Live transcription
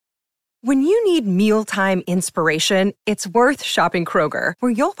When you need mealtime inspiration, it's worth shopping Kroger,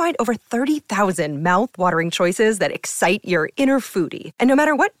 where you'll find over 30,000 mouth-watering choices that excite your inner foodie. And no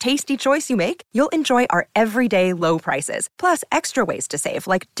matter what tasty choice you make, you'll enjoy our everyday low prices, plus extra ways to save,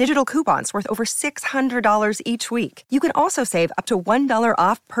 like digital coupons worth over $600 each week. You can also save up to $1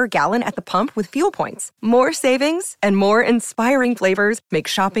 off per gallon at the pump with fuel points. More savings and more inspiring flavors make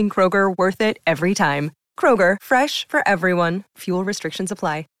shopping Kroger worth it every time. Kroger, fresh for everyone. Fuel restrictions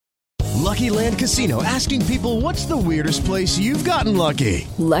apply. Lucky Land Casino, asking people, what's the weirdest place you've gotten lucky?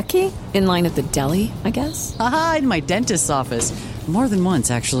 Lucky? In line at the deli, I guess? Aha, in my dentist's office. More than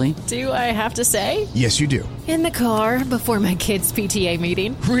once, actually. Do I have to say? Yes, you do. In the car before my kids' PTA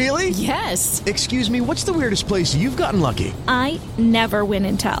meeting. Really? Yes. Excuse me, what's the weirdest place you've gotten lucky? I never win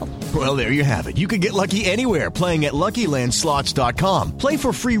and tell. Well, there you have it. You can get lucky anywhere, playing at LuckyLandSlots.com. Play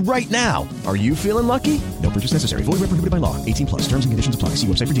for free right now. Are you feeling lucky? No purchase necessary. Void where prohibited by law. 18 plus. Terms and conditions apply. See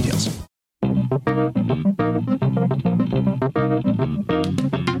website for details.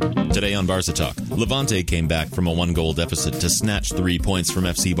 Today on Barca Talk, Levante came back from a 1-goal deficit to snatch 3 points from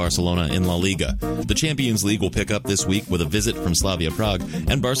FC Barcelona in La Liga. The Champions League will pick up this week with a visit from Slavia Prague,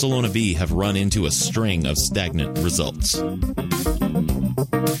 and Barcelona B have run into a string of stagnant results.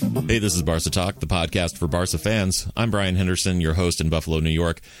 Hey, this is Barca Talk, the podcast for Barca fans. I'm Brian Henderson, your host in Buffalo, New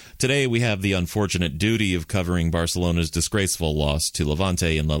York. Today, we have the unfortunate duty of covering Barcelona's disgraceful loss to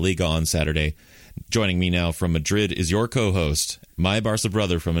Levante in La Liga on Saturday. Joining me now from Madrid is your co-host, my Barca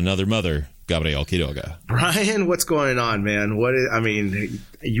brother from another mother, Gabriel Quiroga. Brian, what's going on, man?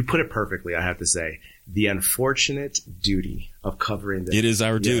 You put it perfectly, I have to say. The unfortunate duty of covering this. It is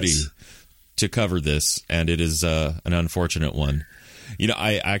our duty to cover this, and it is an unfortunate one. You know,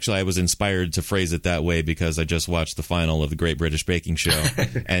 I was inspired to phrase it that way because I just watched the final of the Great British Baking Show.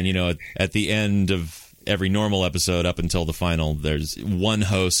 And, you know, at the end of every normal episode up until the final, there's one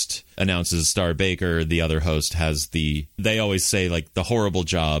host announces star baker, the other host has they always say, like, the horrible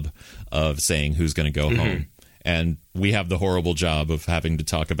job of saying who's going to go home. And we have the horrible job of having to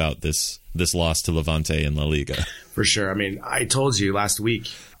talk about this loss to Levante in La Liga. For sure. I mean, I told you last week,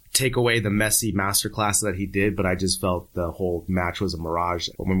 take away the Messi masterclass that he did, but I just felt the whole match was a mirage.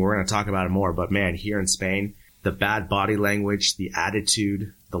 I mean, we're going to talk about it more, but man, here in Spain, the bad body language, the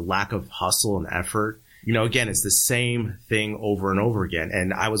attitude, the lack of hustle and effort. You know, again, it's the same thing over and over again.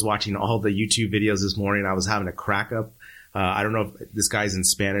 And I was watching all the YouTube videos this morning. I was having a crack up. I don't know if this guy's in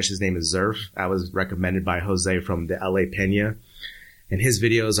Spanish. His name is Zerf. I was recommended by Jose from the LA Peña. And his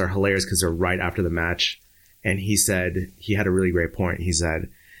videos are hilarious because they're right after the match. And he said, he had a really great point. He said,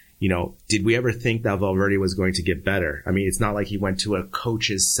 you know, did we ever think that Valverde was going to get better? I mean, it's not like he went to a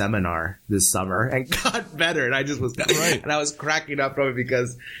coach's seminar this summer and got better. And I just was, right. And I was cracking up from it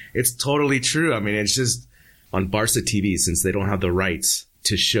because it's totally true. I mean, it's just on Barca TV, since they don't have the rights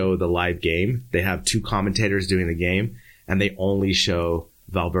to show the live game, they have 2 commentators doing the game and they only show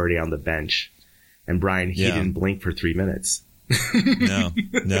Valverde on the bench. And Brian, he didn't blink for 3 minutes. No.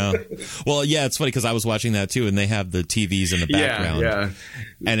 Well, yeah, it's funny because I was watching that too, and they have the TVs in the background,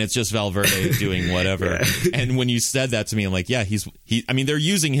 and it's just Valverde doing whatever. And when you said that to me, I'm like, yeah, I mean, they're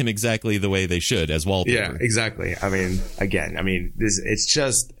using him exactly the way they should as wallpaper. Yeah, exactly. I mean, again, it's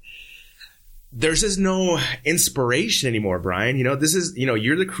just there's just no inspiration anymore, Brian. You know,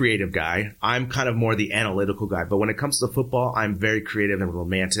 you're the creative guy. I'm kind of more the analytical guy, but when it comes to football, I'm very creative and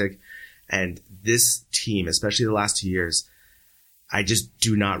romantic. And this team, especially the last 2 years, I just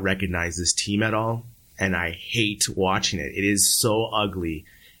do not recognize this team at all, and I hate watching it. It is so ugly.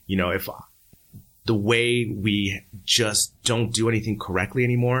 You know, if the way we just don't do anything correctly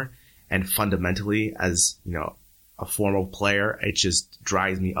anymore, and fundamentally, as, you know, a former player, it just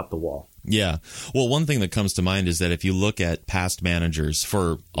drives me up the wall. Yeah. Well, one thing that comes to mind is that if you look at past managers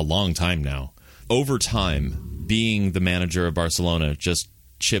for a long time now, over time, being the manager of Barcelona just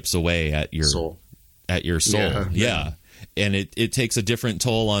chips away at your soul. Yeah. And it takes a different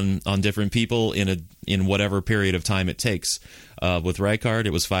toll on different people in whatever period of time it takes. With Rijkaard,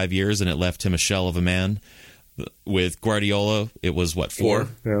 it was 5 years, and it left him a shell of a man. With Guardiola, it was, 4?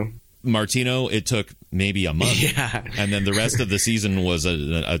 Yeah. Martino, it took maybe a month. Yeah. And then the rest of the season was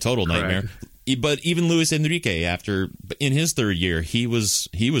a total nightmare. But even Luis Enrique, in his 3rd year, he was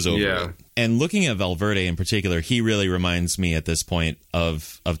over it. And looking at Valverde in particular, he really reminds me at this point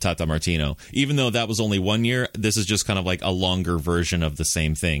of Tata Martino. Even though that was only 1 year, this is just kind of like a longer version of the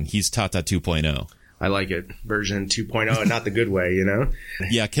same thing. He's Tata 2.0. I like it. Version 2.0, and not the good way, you know?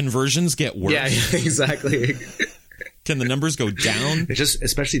 Yeah, can versions get worse? Yeah, exactly. Can the numbers go down? It's just,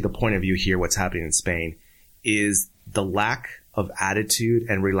 especially the point of view here, what's happening in Spain, is the lack of attitude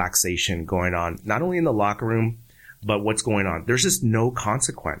and relaxation going on, not only in the locker room, But what's going on? There's just no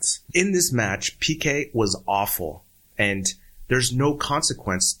consequence. In this match, Piqué was awful. And there's no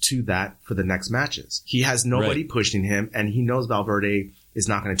consequence to that for the next matches. He has nobody pushing him, and he knows Valverde is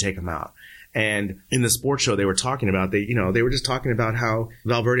not going to take him out. And in the sports show they were talking about, they were just talking about how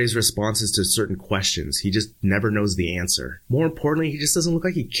Valverde's responses to certain questions, he just never knows the answer. More importantly, he just doesn't look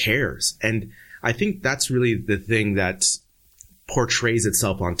like he cares. And I think that's really the thing that portrays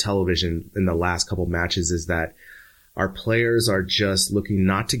itself on television in the last couple matches, is that our players are just looking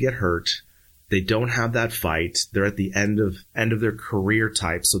not to get hurt. They don't have that fight. They're at the end of their career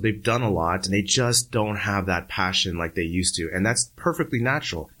type. So they've done a lot and they just don't have that passion like they used to. And that's perfectly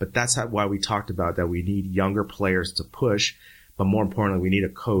natural. But that's why we talked about that we need younger players to push. But more importantly, we need a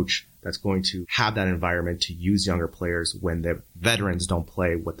coach that's going to have that environment to use younger players when the veterans don't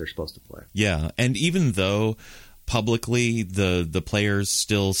play what they're supposed to play. Yeah. And even though publicly the players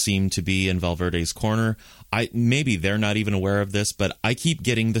still seem to be in Valverde's corner, maybe they're not even aware of this, but I keep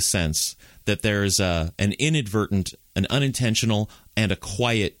getting the sense that there's an inadvertent, an unintentional, and a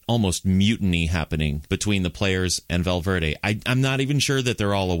quiet, almost mutiny happening between the players and Valverde. I'm not even sure that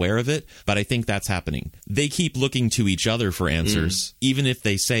they're all aware of it, but I think that's happening. They keep looking to each other for answers. Even if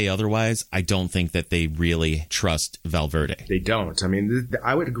they say otherwise, I don't think that they really trust Valverde. They don't. I mean,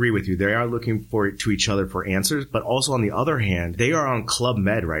 I would agree with you. They are looking to each other for answers, but also on the other hand, they are on Club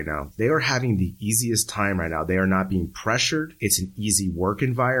Med right now. They are having the easiest time right now. They are not being pressured. It's an easy work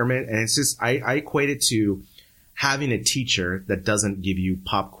environment, and it's just, I equate it to having a teacher that doesn't give you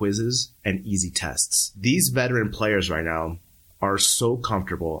pop quizzes and easy tests. These veteran players right now are so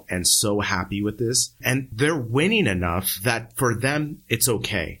comfortable and so happy with this, and they're winning enough that for them, it's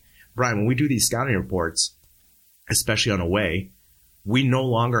okay. Brian, when we do these scouting reports, especially on away, we no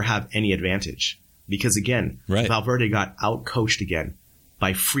longer have any advantage because, again, Valverde got out-coached again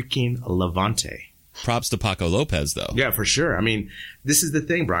by freaking Levante. Props to Paco Lopez, though. Yeah, for sure. I mean, this is the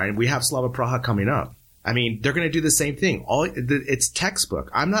thing, Brian. We have Slava Praha coming up. I mean, they're going to do the same thing. It's textbook.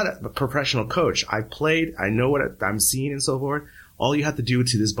 I'm not a professional coach. I've played. I know what I'm seeing and so forth. All you have to do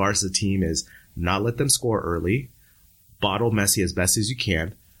to this Barca team is not let them score early, bottle Messi as best as you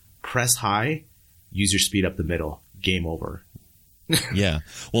can, press high, use your speed up the middle. Game over. Yeah.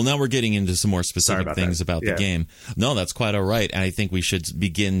 Well, now we're getting into some more specific things about the game. No, that's quite all right. And I think we should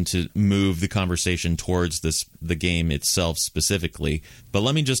begin to move the conversation towards the game itself specifically. But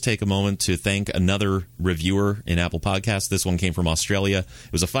let me just take a moment to thank another reviewer in Apple Podcasts. This one came from Australia.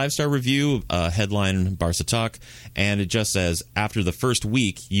 It was a 5-star review, headline Barca Talk. And it just says, after the first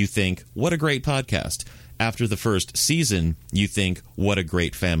week, you think, what a great podcast. After the first season, you think, what a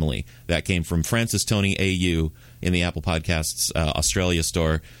great family. That came from Francis Tony AU in the Apple Podcasts Australia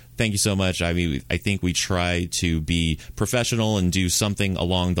store. Thank you so much. I mean, I think we try to be professional and do something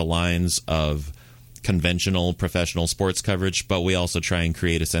along the lines of conventional professional sports coverage, but we also try and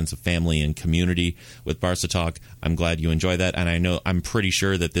create a sense of family and community with Barca Talk. I'm glad you enjoy that, and I'm pretty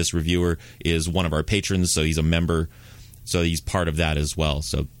sure that this reviewer is one of our patrons, so he's a member. So he's part of that as well.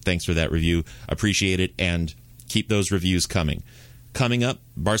 So thanks for that review. Appreciate it, and keep those reviews coming. Coming up,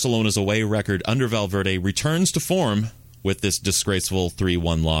 Barcelona's away record under Valverde returns to form with this disgraceful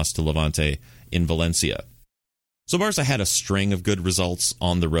 3-1 loss to Levante in Valencia. So Barca had a string of good results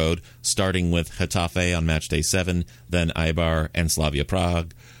on the road, starting with Getafe on matchday 7, then Eibar and Slavia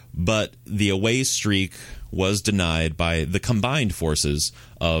Prague. But the away streak was denied by the combined forces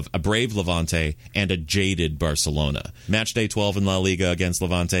of a brave Levante and a jaded Barcelona. Matchday 12 in La Liga against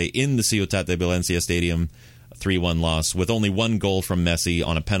Levante in the Ciutat de Valencia stadium, 3-1 loss with only one goal from Messi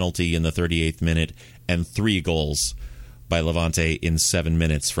on a penalty in the 38th minute and 3 goals by Levante in 7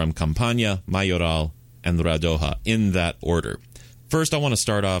 minutes from Campagna, Mayoral, and Radoja in that order. First, I want to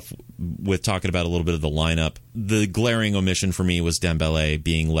start off with talking about a little bit of the lineup. The glaring omission for me was Dembele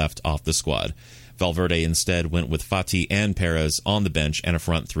being left off the squad. Valverde instead went with Fati and Perez on the bench and a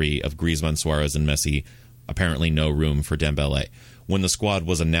front three of Griezmann, Suarez, and Messi. Apparently no room for Dembele. When the squad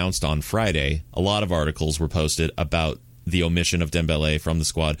was announced on Friday, a lot of articles were posted about the omission of Dembele from the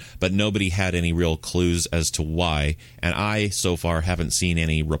squad, but nobody had any real clues as to why, and I so far haven't seen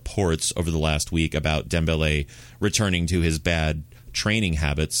any reports over the last week about Dembele returning to his bad training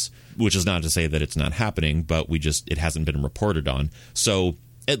habits, which is not to say that it's not happening, but it hasn't been reported on. So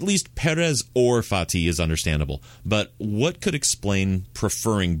at least Perez or Fati is understandable. But what could explain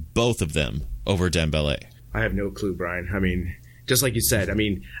preferring both of them over Dembele? I have no clue, Brian. I mean, just like you said,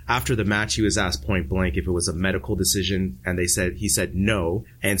 after the match, he was asked point blank if it was a medical decision, and he said no.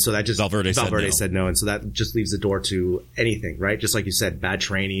 And so that just Valverde said no. And so that just leaves the door to anything, right? Just like you said, bad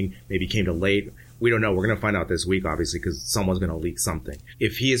training, maybe came too late. We don't know. We're going to find out this week, obviously, because someone's going to leak something.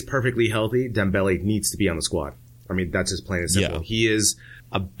 If he is perfectly healthy, Dembele needs to be on the squad. I mean, that's just plain and simple. Yeah. He is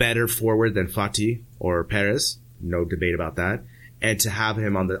a better forward than Fati or Perez. No debate about that. And to have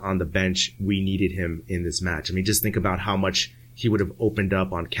him on the bench, we needed him in this match. I mean, just think about how much he would have opened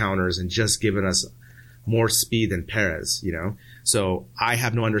up on counters and just given us more speed than Perez, you know? So I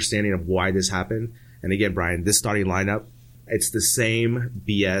have no understanding of why this happened. And again, Brian, this starting lineup, it's the same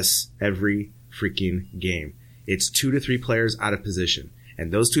BS every freaking game. It's 2 to 3 players out of position.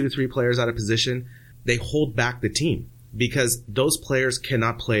 And those 2 to 3 players out of position, they hold back the team because those players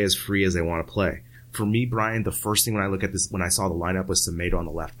cannot play as free as they want to play. For me, Brian, the first thing when I look at this, when I saw the lineup was Semedo on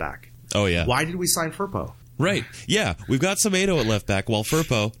the left back. Oh, yeah. Why did we sign Firpo? Right. Yeah. We've got Semedo at left back, while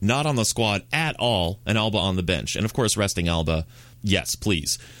Firpo not on the squad at all, and Alba on the bench. And, of course, resting Alba. Yes,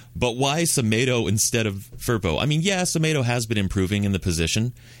 please. But why Semedo instead of Firpo? I mean, yeah, Semedo has been improving in the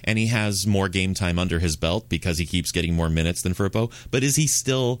position, and he has more game time under his belt because he keeps getting more minutes than Firpo. But is he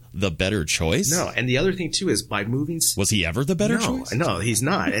still the better choice? No. And the other thing, too, is by moving... Was he ever the better choice? No, he's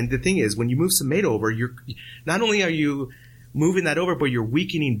not. And the thing is, when you move Semedo over, you're not only are you moving that over, but you're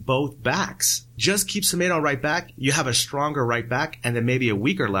weakening both backs. Just keep Semedo on right back. You have a stronger right back and then maybe a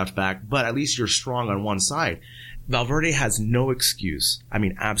weaker left back, but at least you're strong on one side. Valverde has no excuse. I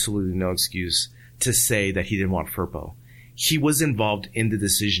mean, absolutely no excuse to say that he didn't want Firpo. He was involved in the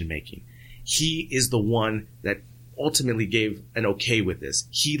decision making. He is the one that ultimately gave an okay with this.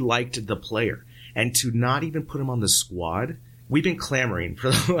 He liked the player. And to not even put him on the squad, we've been clamoring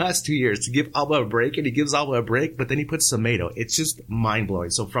for the last 2 years to give Alba a break, and he gives Alba a break, but then he puts Semedo. It's just mind-blowing.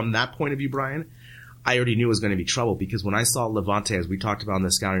 So from that point of view, Brian, I already knew it was going to be trouble because when I saw Levante, as we talked about in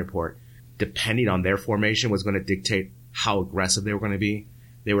the scouting report, depending on their formation was going to dictate how aggressive they were going to be.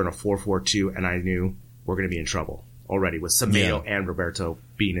 They were in a 4-4-2, and I knew we're going to be in trouble already with Semedo and Roberto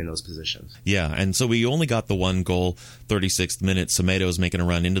being in those positions. Yeah, and so we only got the one goal, 36th minute. Semedo's making a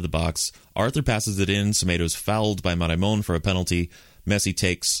run into the box. Arthur passes it in. Semedo's fouled by Marimon for a penalty. Messi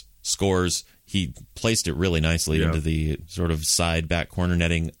takes, scores. He placed it really nicely into the sort of side back corner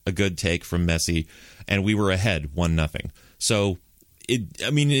netting. A good take from Messi, and we were ahead 1-0. So,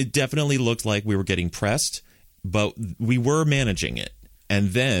 it definitely looked like we were getting pressed, but we were managing it.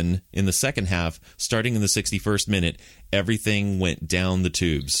 And then, in the second half, starting in the 61st minute, everything went down the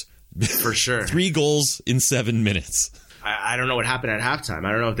tubes. For sure. 3 goals in 7 minutes. I don't know what happened at halftime.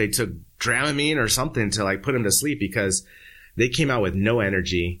 I don't know if they took Dramamine or something to put him to sleep because they came out with no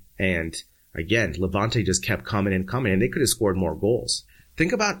energy. And again, Levante just kept coming and they could have scored more goals.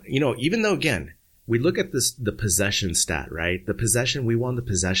 Think about, even though, again, we look at the possession stat, right? The possession, we won the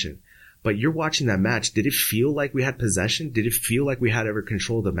possession. But you're watching that match. Did it feel like we had possession? Did it feel like we had ever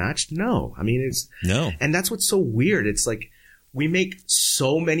control of the match? No. I mean, no. And that's what's so weird. It's like we make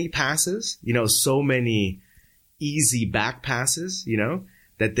so many passes, so many easy back passes,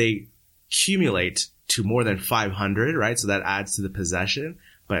 that they accumulate to more than 500, right? So that adds to the possession.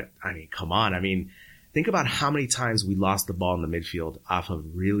 But I mean, come on. I mean, think about how many times we lost the ball in the midfield off of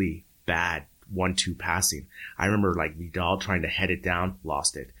really bad 1-2 passing. I remember Vidal trying to head it down,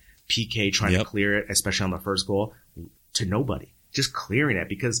 lost it. PK trying to clear it, especially on the first goal, to nobody. Just clearing it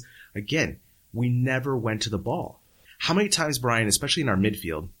because, again, we never went to the ball. How many times, Brian, especially in our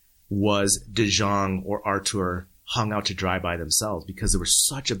midfield, was De Jong or Artur hung out to dry by themselves because there was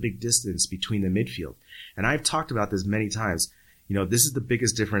such a big distance between the midfield? And I've talked about this many times. This is the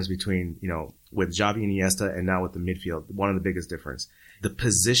biggest difference between, with Xavi and Iniesta and now with the midfield. One of the biggest difference. The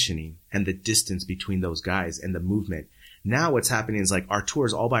positioning and the distance between those guys and the movement. Now what's happening is Artur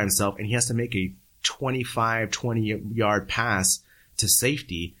is all by himself and he has to make a 20-yard pass to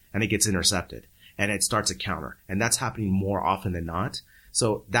safety and it gets intercepted and it starts a counter. And that's happening more often than not.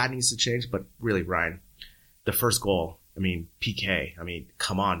 So that needs to change. But really, Ryan, the first goal, PK,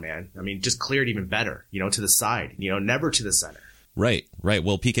 come on, man. Just clear it even better, to the side, never to the center. Right.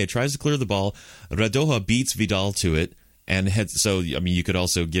 Well, PK tries to clear the ball. Radoja beats Vidal to it. And you could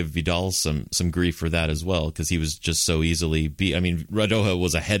also give Vidal some grief for that as well, because he was just so easily beat. Radoja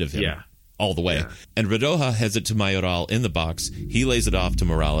was ahead of him all the way. Yeah. And Radoja heads it to Mayoral in the box. He lays it off to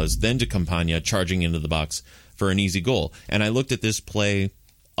Morales, then to Campagna, charging into the box for an easy goal. And I looked at this play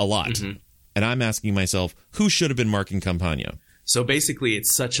a lot, and I'm asking myself, who should have been marking Campagna? So basically,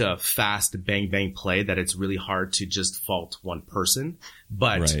 it's such a fast bang-bang play that it's really hard to just fault one person.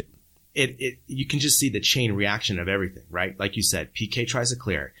 But... Right. You can just see the chain reaction of everything, right? Like you said, PK tries to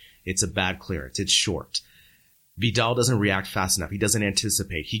clear. It's a bad clearance. It's short. Vidal doesn't react fast enough. He doesn't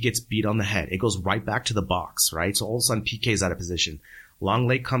anticipate. He gets beat on the head. It goes right back to the box, right? So all of a sudden, PK's out of position.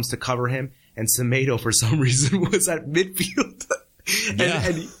 Lenglet comes to cover him, and Semedo, for some reason, was at midfield.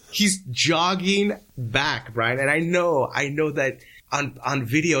 and he's jogging back, Brian. And I know that on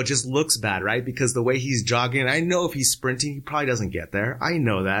video it just looks bad, right? Because the way he's jogging, I know if he's sprinting, he probably doesn't get there. I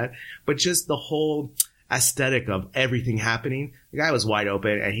know that. But just the whole aesthetic of everything happening, the guy was wide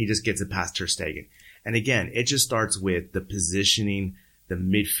open and he just gets it past Ter Stegen. And again, it just starts with the positioning, the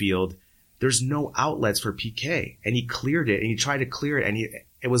midfield. There's no outlets for PK, and he cleared it, and he tried to clear it, and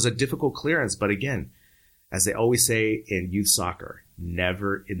it was a difficult clearance. But again, as they always say in youth soccer,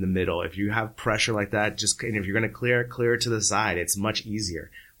 never in the middle. If you have pressure like that, and if you're going to clear it to the side. It's much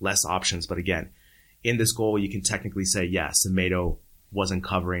easier, less options. But again, in this goal, you can technically say, yes, Semedo wasn't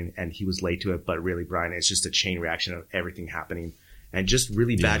covering and he was late to it. But really, Brian, it's just a chain reaction of everything happening and just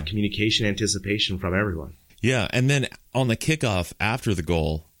really bad communication, anticipation from everyone. Yeah. And then on the kickoff after the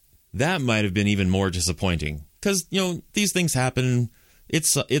goal, that might have been even more disappointing because, these things happen.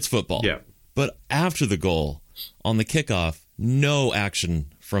 It's football. Yeah. But after the goal, on the kickoff, no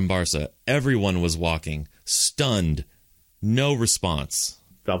action from Barca. Everyone was walking, stunned, no response.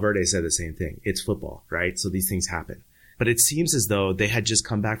 Valverde said the same thing. It's football, right? So these things happen. But it seems as though they had just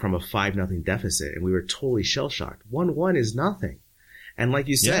come back from a 5-0 deficit, and we were totally shell-shocked. 1-1 is nothing. And like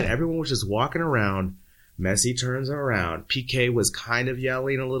you said, everyone was just walking around. Messi turns around. PK was kind of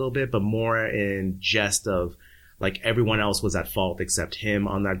yelling a little bit, but more in jest of like everyone else was at fault except him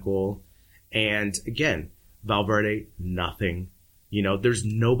on that goal. And again, Valverde, nothing. There's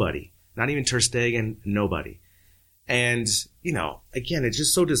nobody. Not even Ter Stegen, nobody. And, again, it's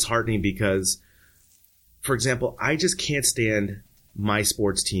just so disheartening because, for example, I just can't stand my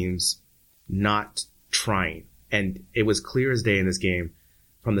sports teams not trying. And it was clear as day in this game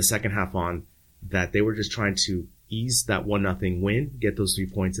from the second half on that they were just trying to ease that 1-0 win, get those 3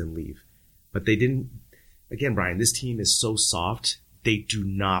 points and leave. But they didn't. Again, Brian, this team is so soft. They do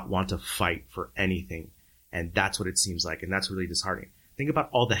not want to fight for anything. And that's what it seems like. And that's really disheartening. Think about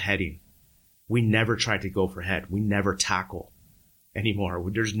all the heading. We never tried to go for head. We never tackle anymore.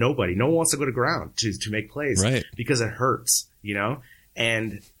 There's nobody. No one wants to go to ground to make plays because it hurts,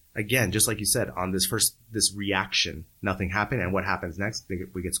 And again, just like you said, on this reaction, nothing happened. And what happens next?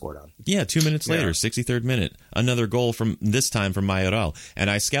 We get scored on. Yeah, 2 minutes later, 63rd minute. Another goal from this time from Mayoral. And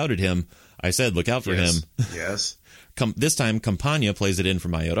I scouted him. I said, look out for him. Yes. This time, Campagna plays it in for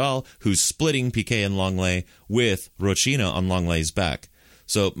Mayoral, who's splitting Piqué and Longley with Rochina on Longley's back.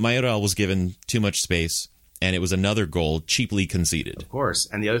 So Mayoral was given too much space, and it was another goal cheaply conceded. Of course.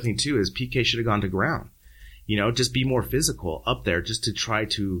 And the other thing, too, is Piqué should have gone to ground. Just be more physical up there just to try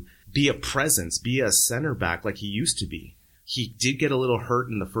to be a presence, be a center back like he used to be. He did get a little hurt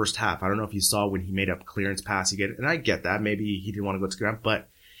in the first half. I don't know if you saw when he made a clearance pass. And I get that. Maybe he didn't want to go to ground, but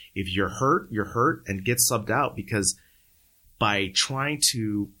if you're hurt, and get subbed out because by trying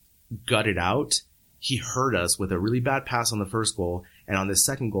to gut it out, he hurt us with a really bad pass on the first goal. And on the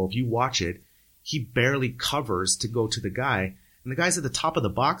second goal, if you watch it, he barely covers to go to the guy. And the guy's at the top of the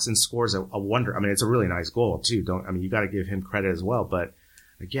box and scores a wonder. I mean, it's a really nice goal too. You got to give him credit as well. But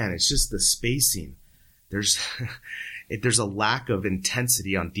again, it's just the spacing. There's a lack of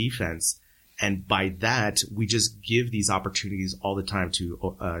intensity on defense. And by that, we just give these opportunities all the time to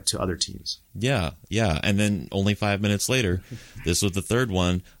other teams. Yeah. And then only 5 minutes later, this was the third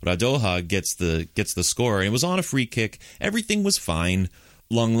one. Radoja gets the score. And it was on a free kick. Everything was fine.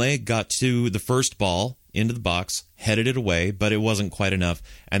 Longley got to the first ball into the box, headed it away, but it wasn't quite enough.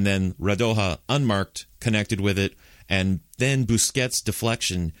 And then Radoja, unmarked, connected with it. And then Busquets'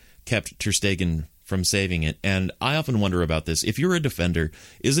 deflection kept Ter Stegen from saving it. And I often wonder about this. If you're a defender,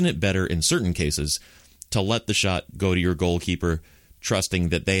 isn't it better in certain cases to let the shot go to your goalkeeper, trusting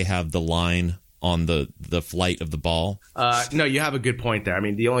that they have the line on the flight of the ball? No, you have a good point there. I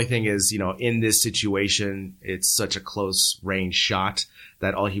mean, the only thing is, in this situation, it's such a close range shot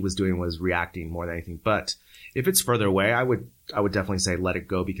that all he was doing was reacting more than anything. But if it's further away, I would definitely say let it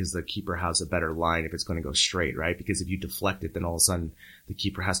go because the keeper has a better line if it's going to go straight, right? Because if you deflect it, then all of a sudden the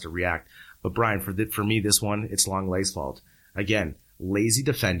keeper has to react. But Brian, for me, this one, it's Longley's fault. Again, lazy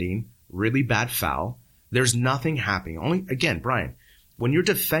defending, really bad foul. There's nothing happening. Again, Brian, when you're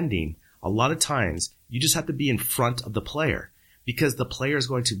defending, a lot of times you just have to be in front of the player because the player is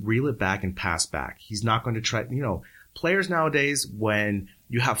going to reel it back and pass back. He's not going to try, players nowadays, when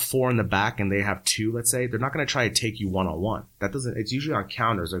you have 4 in the back and they have 2, let's say, they're not going to try to take you one-on-one. It's usually on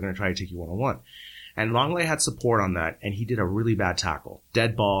counters. They're going to try to take you one-on-one. And Longley had support on that, and he did a really bad tackle.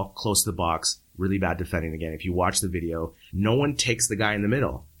 Dead ball, close to the box, really bad defending again. If you watch the video, no one takes the guy in the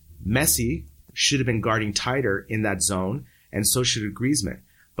middle. Messi should have been guarding tighter in that zone, and so should Griezmann.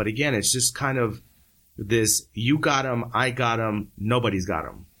 But again, it's just kind of this, you got him, I got him, nobody's got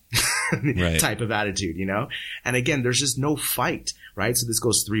him type of attitude, And again, there's just no fight, right? So this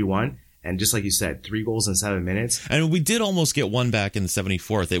goes 3-1. And just like you said, 3 goals in 7 minutes. And we did almost get one back in the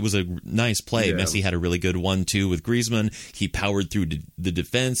 74th. It was a nice play. Yeah. Messi had a really good 1-2 with Griezmann. He powered through the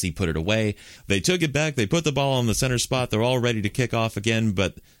defense. He put it away. They took it back. They put the ball on the center spot. They're all ready to kick off again,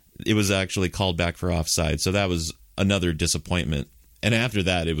 but it was actually called back for offside. So that was another disappointment. And after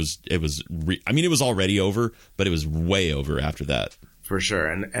that, it was already over, but it was way over after that. For sure.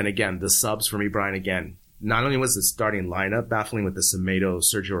 And again, the subs for me, Brian, again, not only was the starting lineup baffling with the Semedo,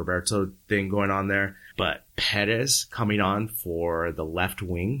 Sergio Roberto thing going on there, but Perez coming on for the left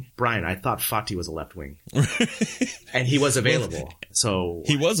wing. Brian, I thought Fati was a left wing. And he was available. So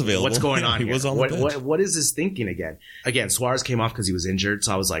he was available. What's going on He here? was on the bench. What is his thinking again? Again, Suarez came off because he was injured.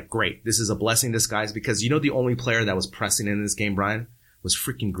 So I was like, great. This is a blessing in disguise, because the only player that was pressing in this game, Brian, was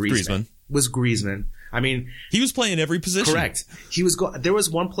freaking Griezmann. Was Griezmann. I mean, he was playing every position. Correct. He was there was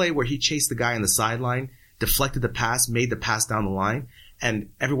one play where he chased the guy on the sideline, deflected the pass, made the pass down the line, and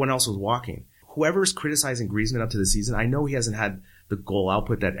everyone else was walking. Whoever's criticizing Griezmann up to the season, I know he hasn't had the goal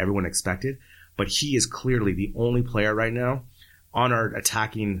output that everyone expected, but he is clearly the only player right now on our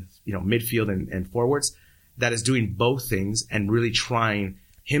attacking, midfield and forwards that is doing both things and really trying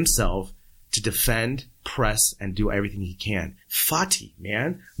himself to defend, press, and do everything he can. Fati,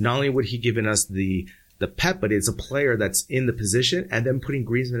 man, not only would he given us the pep, but it's a player that's in the position, and then putting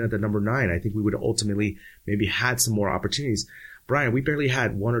Griezmann at the number 9. I think we would ultimately maybe had some more opportunities. Brian, we barely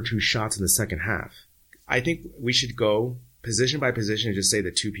had 1 or 2 shots in the second half. I think we should go position by position and just say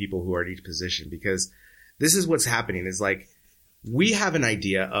the 2 people who are at each position, because this is what's happening is like we have an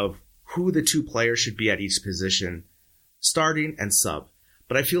idea of who the 2 players should be at each position, starting and sub.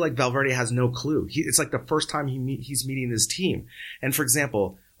 But I feel like Valverde has no clue. It's like the first time he's meeting this team. And for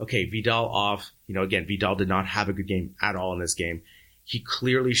example, okay, Vidal off. Again, Vidal did not have a good game at all in this game. He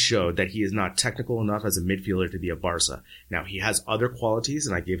clearly showed that he is not technical enough as a midfielder to be a Barca. Now, he has other qualities,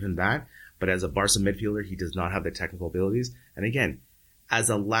 and I give him that. But as a Barca midfielder, he does not have the technical abilities. And again, as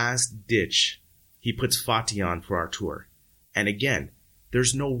a last ditch, he puts Fati on for Artur. And again,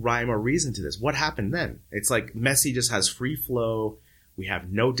 there's no rhyme or reason to this. What happened then? It's like Messi just has free flow. We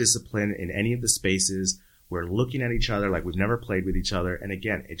have no discipline in any of the spaces. We're looking at each other like we've never played with each other. And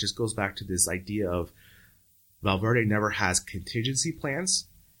again, it just goes back to this idea of Valverde never has contingency plans.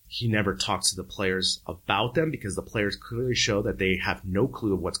 He never talks to the players about them because the players clearly show that they have no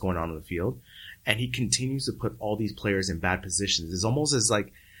clue of what's going on in the field. And he continues to put all these players in bad positions. It's almost as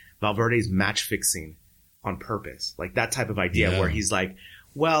like Valverde's match fixing on purpose. Like that type of idea where he's like,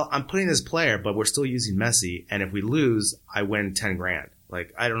 well, I'm putting this player, but we're still using Messi. And if we lose, I win 10 grand.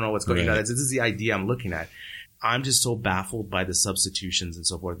 Like, I don't know what's going on. This is the idea I'm looking at. I'm just so baffled by the substitutions and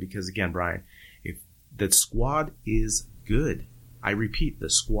so forth because, again, Brian, if the squad is good, I repeat, the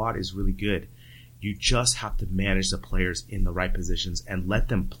squad is really good. You just have to manage the players in the right positions and let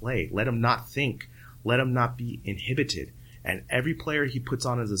them play. Let them not think. Let them not be inhibited. And every player he puts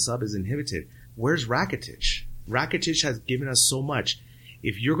on as a sub is inhibited. Where's Rakitic? Rakitic has given us so much.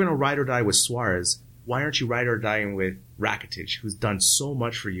 If you're going to ride or die with Suarez, why aren't you ride or dying with Rakitic, who's done so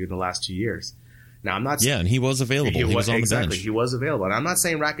much for you in the last 2 years? Now, I'm not. Yeah, and he was available. He was on the bench. He was available. And I'm not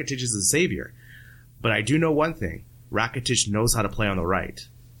saying Rakitic is the savior, but I do know one thing: Rakitic knows how to play on the right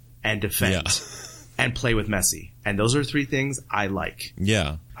and defend and play with Messi. And those are 3 things I like.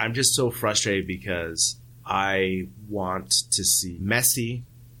 Yeah, I'm just so frustrated because I want to see Messi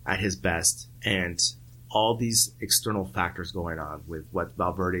at his best and all these external factors going on with what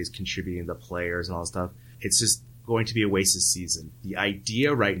Valverde is contributing to the players and all that stuff. It's just going to be a wasted season. The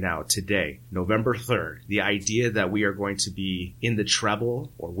idea right now, today, November 3rd, the idea that we are going to be in the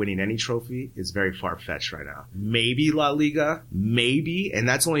treble or winning any trophy is very far-fetched right now. Maybe La Liga, maybe, and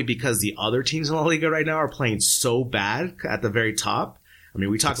that's only because the other teams in La Liga right now are playing so bad at the very top. I mean,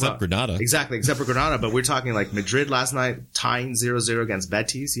 we talk about Granada. Exactly, except for Granada, but we're talking like Madrid last night tying 0-0 against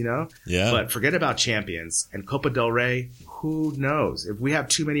Betis, Yeah. But forget about Champions and Copa del Rey. Who knows? If we have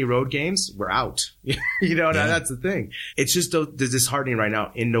too many road games, we're out. That's the thing. It's just disheartening right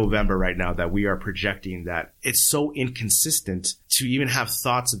now in November right now that we are projecting that it's so inconsistent to even have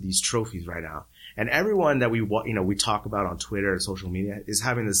thoughts of these trophies right now. And everyone that we talk about on Twitter and social media is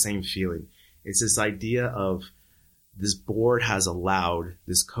having the same feeling. It's this idea of this board has allowed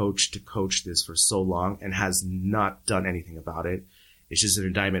this coach to coach this for so long and has not done anything about it. It's just an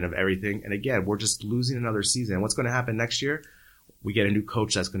indictment of everything. And again, we're just losing another season. And what's going to happen next year? We get a new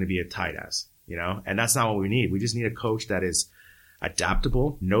coach that's going to be a tight ass, and that's not what we need. We just need a coach that is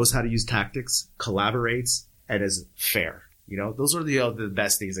adaptable, knows how to use tactics, collaborates, and is fair. Those are the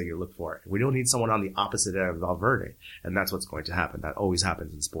best things that you look for. We don't need someone on the opposite end of Valverde, and that's what's going to happen. That always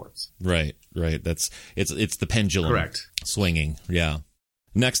happens in sports. Right. It's the pendulum. Correct. Swinging. Yeah.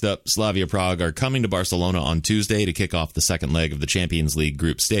 Next up, Slavia Prague are coming to Barcelona on Tuesday to kick off the second leg of the Champions League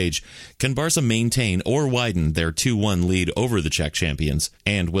group stage. Can Barca maintain or widen their 2-1 lead over the Czech champions?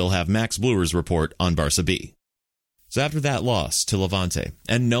 And we'll have Max Bluer's report on Barca B. So after that loss to Levante,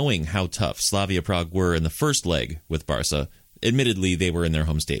 and knowing how tough Slavia Prague were in the first leg with Barca, admittedly they were in their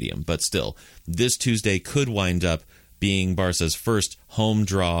home stadium, but still, this Tuesday could wind up being Barca's first home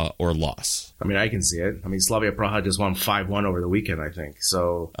draw or loss. I mean, I can see it. I mean, Slavia Praha just won 5-1 over the weekend, I think.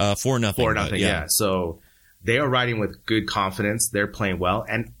 So 4-0. 4-0, yeah. So they are riding with good confidence. They're playing well.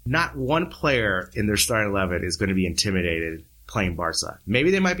 And not one player in their starting 11 is going to be intimidated playing Barca.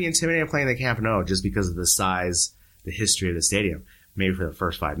 Maybe they might be intimidated playing the Camp Nou just because of the size, the history of the stadium. Maybe for the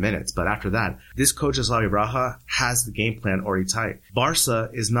first 5 minutes. But after that, this coach of Slavia Praha has the game plan already tight.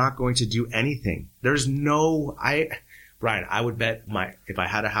 Barca is not going to do anything. There's no... Brian, I would bet if I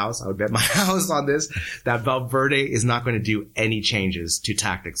had a house, I would bet my house on this, that Valverde is not going to do any changes to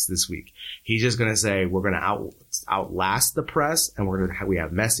tactics this week. He's just going to say, we're going to outlast the press, and we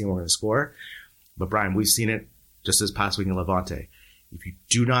have Messi and we're going to score. But Brian, we've seen it just this past week in Levante. If you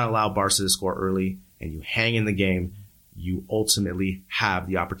do not allow Barca to score early and you hang in the game, you ultimately have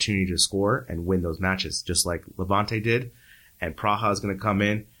the opportunity to score and win those matches, just like Levante did. And Praha is going to come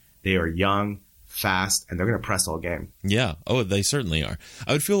in. They are young, fast, and they're going to press all game. Yeah. Oh, they certainly are.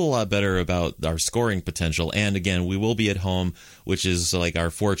 I would feel a lot better about our scoring potential. And again, we will be at home, which is like our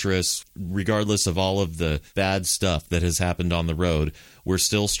fortress. Regardless of all of the bad stuff that has happened on the road, we're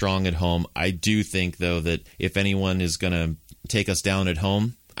still strong at home. I do think, though, that if anyone is going to take us down at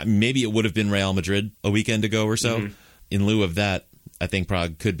home, maybe it would have been Real Madrid a weekend ago or so. Mm-hmm. In lieu of that, I think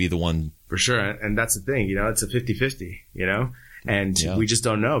Prague could be the one. For sure. And that's the thing, it's a 50-50, And we just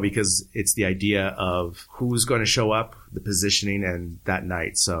don't know because it's the idea of who's going to show up, the positioning, and that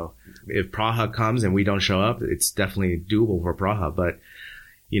night. So if Praha comes and we don't show up, it's definitely doable for Praha. But,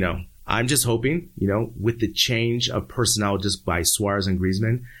 I'm just hoping, with the change of personnel just by Suarez and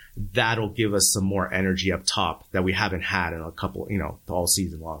Griezmann, that'll give us some more energy up top that we haven't had in a couple, all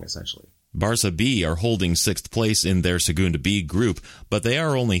season long, essentially. Barca B are holding 6th place in their Segunda B group, but they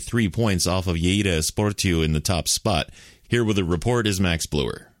are only 3 points off of Lleida Esportiu in the top spot. Here with a report is Max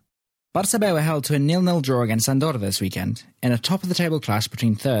Bluer. Barca B were held to a 0-0 draw against Andorra this weekend, in a top-of-the-table clash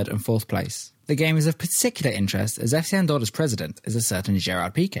between 3rd and 4th place. The game is of particular interest as FC Andorra's president is a certain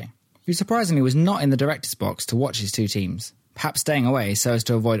Gerard Piqué, who surprisingly was not in the director's box to watch his two teams, perhaps staying away so as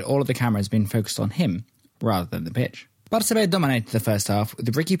to avoid all of the cameras being focused on him rather than the pitch. Barca B dominated the first half,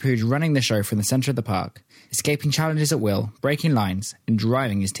 with Riqui Puig running the show from the centre of the park, escaping challenges at will, breaking lines, and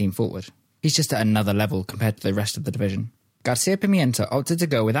driving his team forward. He's just at another level compared to the rest of the division. Garcia Pimienta opted to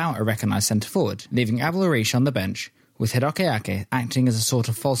go without a recognised centre-forward, leaving Abel Arish on the bench, with Hiroki Ake acting as a sort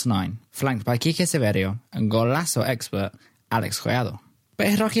of false nine, flanked by Quique Severio and golazo expert Alex Collado. But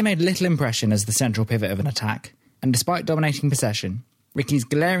Hiroki made little impression as the central pivot of an attack, and despite dominating possession, Ricky's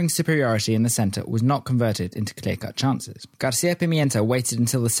glaring superiority in the centre was not converted into clear-cut chances. Garcia Pimienta waited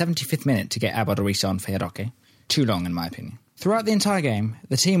until the 75th minute to get Abel Arish on for Hiroki. Too long, in my opinion. Throughout the entire game,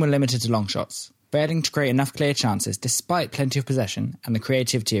 the team were limited to long shots, failing to create enough clear chances despite plenty of possession and the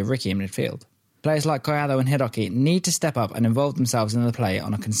creativity of Ricky in midfield. Players like Collado and Hiroki need to step up and involve themselves in the play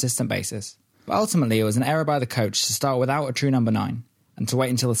on a consistent basis. But ultimately, it was an error by the coach to start without a true number 9, and to wait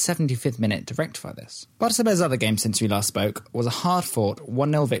until the 75th minute to rectify this. Barca B's other game since we last spoke was a hard-fought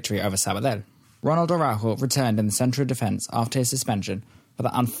 1-0 victory over Sabadell. Ronald Araujo returned in the centre of defence after his suspension for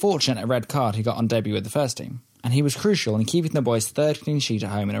that unfortunate red card he got on debut with the first team, and he was crucial in keeping the boys' 3rd clean sheet at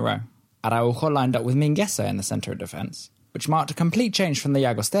home in a row. Araujo lined up with Mingueza in the centre of defence, which marked a complete change from the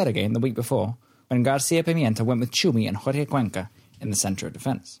Llagostera game the week before, when Garcia Pimienta went with Chumi and Jorge Cuenca in the centre of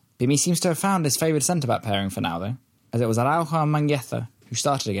defence. Pimi seems to have found his favoured centre-back pairing for now, though, as it was Araujo and Mingueza who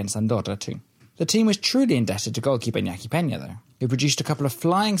started against Andorra too. The team was truly indebted to goalkeeper Iñaki Peña, though, who produced a couple of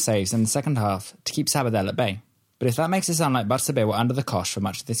flying saves in the second half to keep Sabadell at bay. But if that makes it sound like Barca B were under the cosh for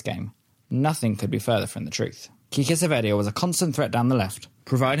much of this game, nothing could be further from the truth. Quique Severio was a constant threat down the left,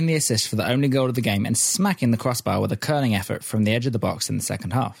 providing the assist for the only goal of the game and smacking the crossbar with a curling effort from the edge of the box in the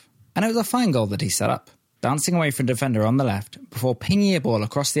second half. And it was a fine goal that he set up, dancing away from a defender on the left before pinging a ball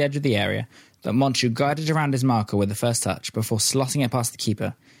across the edge of the area that Monchu guided around his marker with the first touch before slotting it past the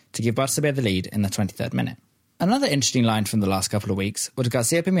keeper to give Barca B the lead in the 23rd minute. Another interesting line from the last couple of weeks was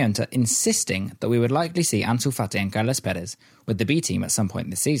Garcia Pimienta insisting that we would likely see Ansu Fati and Carlos Perez with the B team at some point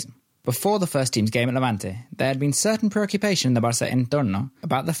this season. Before the first team's game at Levante, there had been certain preoccupation in the Barca entorno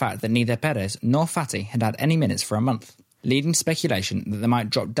about the fact that neither Perez nor Fati had had any minutes for a month, leading to speculation that they might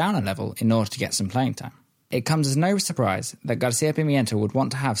drop down a level in order to get some playing time. It comes as no surprise that Garcia Pimienta would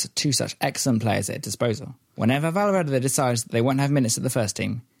want to have two such excellent players at its disposal. Whenever Valverde decides that they won't have minutes at the first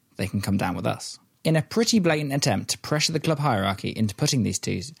team, they can come down with us. In a pretty blatant attempt to pressure the club hierarchy into putting these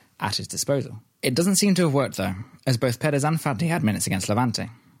two at his disposal. It doesn't seem to have worked though, as both Perez and Fati had minutes against Levante.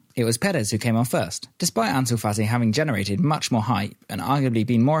 It was Perez who came on first, despite Ansu Fati having generated much more hype and arguably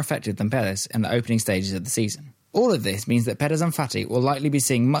been more effective than Perez in the opening stages of the season. All of this means that Perez and Fati will likely be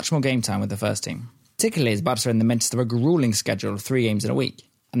seeing much more game time with the first team, particularly as Barca are in the midst of a gruelling schedule of 3 games in a week,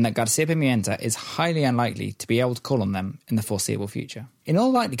 and that Garcia Pimienta is highly unlikely to be able to call on them in the foreseeable future. In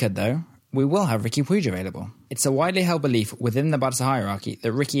all likelihood though, we will have Ricky Puig available. It's a widely held belief within the Barca hierarchy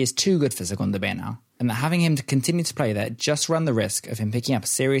that Ricky is too good for Segunda B now, and that having him to continue to play there just run the risk of him picking up a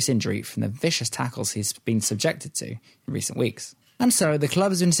serious injury from the vicious tackles he's been subjected to in recent weeks. And so the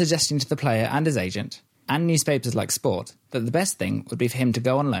club has been suggesting to the player and his agent, and newspapers like Sport, that the best thing would be for him to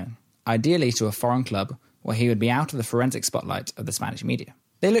go on loan, ideally to a foreign club where he would be out of the forensic spotlight of the Spanish media.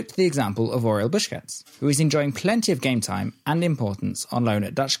 They looked to the example of Oriol Busquets, who is enjoying plenty of game time and importance on loan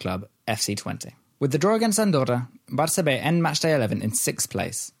at Dutch club FC Twente. With the draw against Andorra, Barça B end matchday 11 in 6th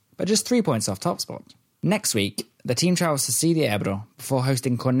place, but just 3 points off top spot. Next week, the team travels to see the Ebro before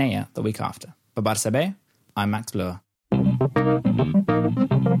hosting Cornellà the week after. For Barça B, I'm Max Blower.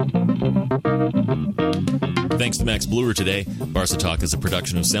 Thanks to Max Bluer today. Barca Talk is a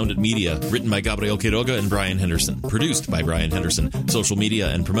production of Sounded Media, written by Gabriel Quiroga and Brian Henderson, produced by Brian Henderson, social media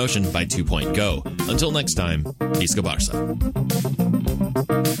and promotion by 2 Point Go. Until next time, Visca Barca.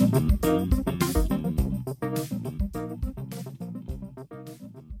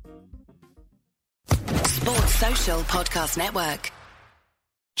 Sports Social Podcast Network.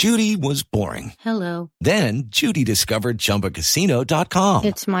 Judy was boring. Hello. Then Judy discovered ChumbaCasino.com.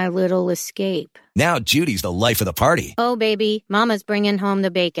 It's my little escape. Now Judy's the life of the party. Oh, baby, mama's bringing home the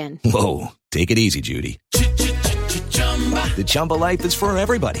bacon. Whoa, take it easy, Judy. The Chumba life is for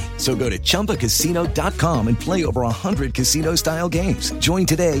everybody. So go to ChumbaCasino.com and play over 100 casino-style games. Join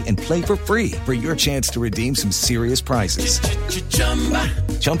today and play for free for your chance to redeem some serious prizes.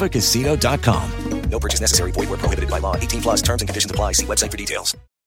 ChumbaCasino.com. No purchase necessary. Void where prohibited by law. 18+ terms and conditions apply. See website for details.